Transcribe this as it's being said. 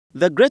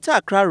The Greater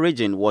Accra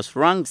region was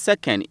ranked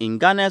second in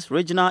Ghana's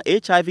regional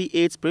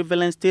HIV/AIDS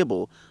prevalence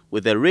table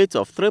with a rate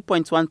of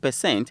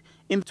 3.1%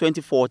 in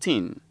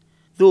 2014.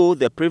 Though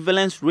the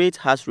prevalence rate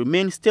has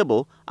remained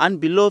stable and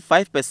below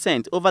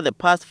 5% over the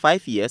past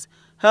 5 years,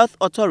 health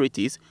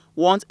authorities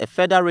want a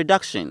further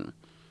reduction.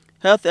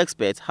 Health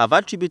experts have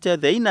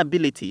attributed the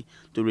inability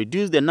to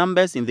reduce the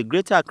numbers in the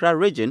Greater Accra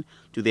region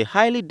to the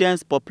highly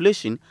dense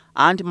population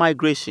and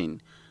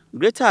migration.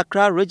 Greater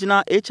Accra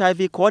Regional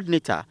HIV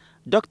Coordinator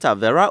Dr.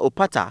 Vera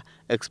Opata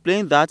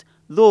explained that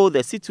though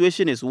the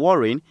situation is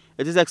worrying,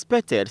 it is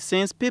expected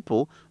since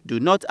people do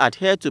not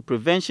adhere to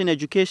prevention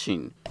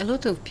education. A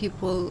lot of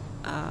people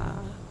are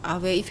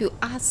aware. If you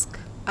ask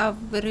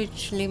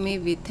averagely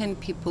maybe 10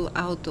 people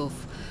out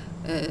of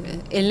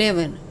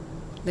 11,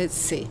 let's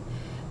say,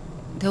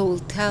 they will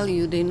tell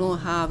you they know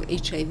how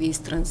HIV is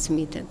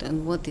transmitted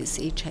and what is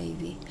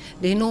HIV.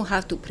 They know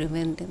how to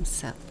prevent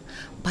themselves.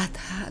 But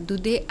do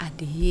they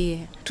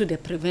adhere to the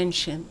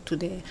prevention, to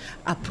the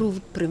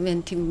approved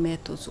preventive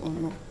methods or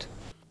not?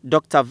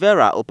 Dr.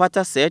 Vera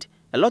Opata said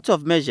a lot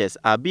of measures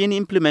are being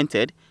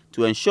implemented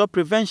to ensure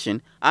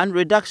prevention and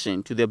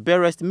reduction to the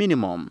barest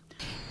minimum.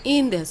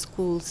 In the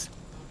schools,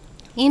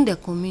 in the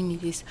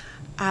communities,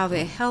 our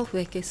health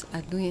workers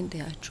are doing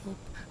their job,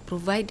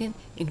 providing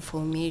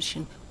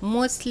information,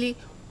 mostly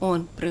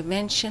on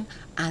prevention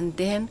and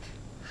then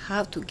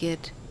how to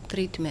get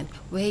treatment,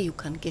 where you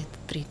can get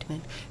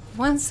treatment.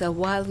 Once a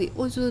while, we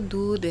also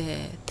do the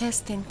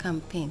testing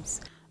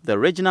campaigns. The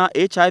regional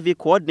HIV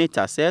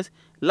coordinator says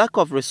lack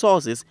of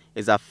resources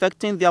is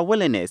affecting their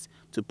willingness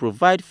to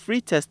provide free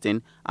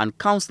testing and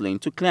counseling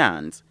to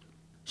clients.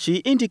 She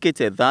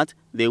indicated that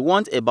they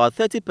want about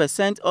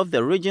 30% of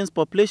the region's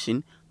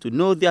population to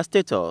know their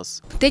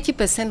status.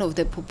 30% of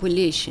the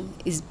population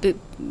is,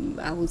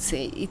 I would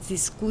say, it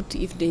is good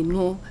if they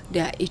know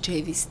their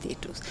HIV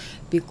status,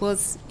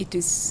 because it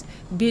is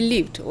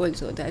believed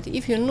also that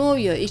if you know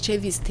your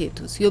HIV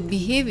status, your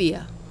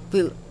behavior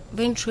will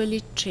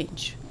eventually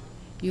change.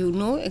 You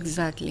know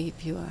exactly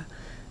if you are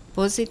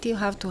positive,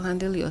 how to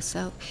handle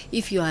yourself.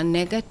 If you are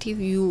negative,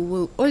 you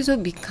will also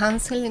be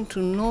counseling to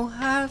know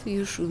how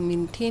you should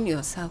maintain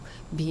yourself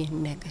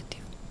being negative.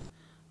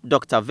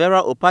 Dr.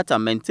 Vera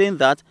Opata maintained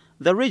that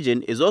the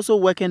region is also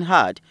working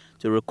hard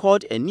to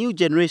record a new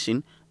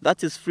generation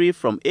that is free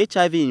from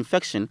HIV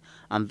infection,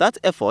 and that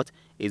effort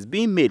is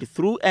being made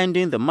through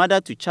ending the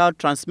mother-to-child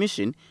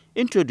transmission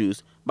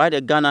introduced by the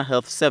Ghana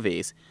Health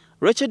Service.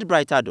 Richard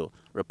Brightado,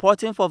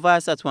 reporting for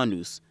Viasat One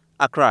News,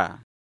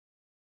 Accra.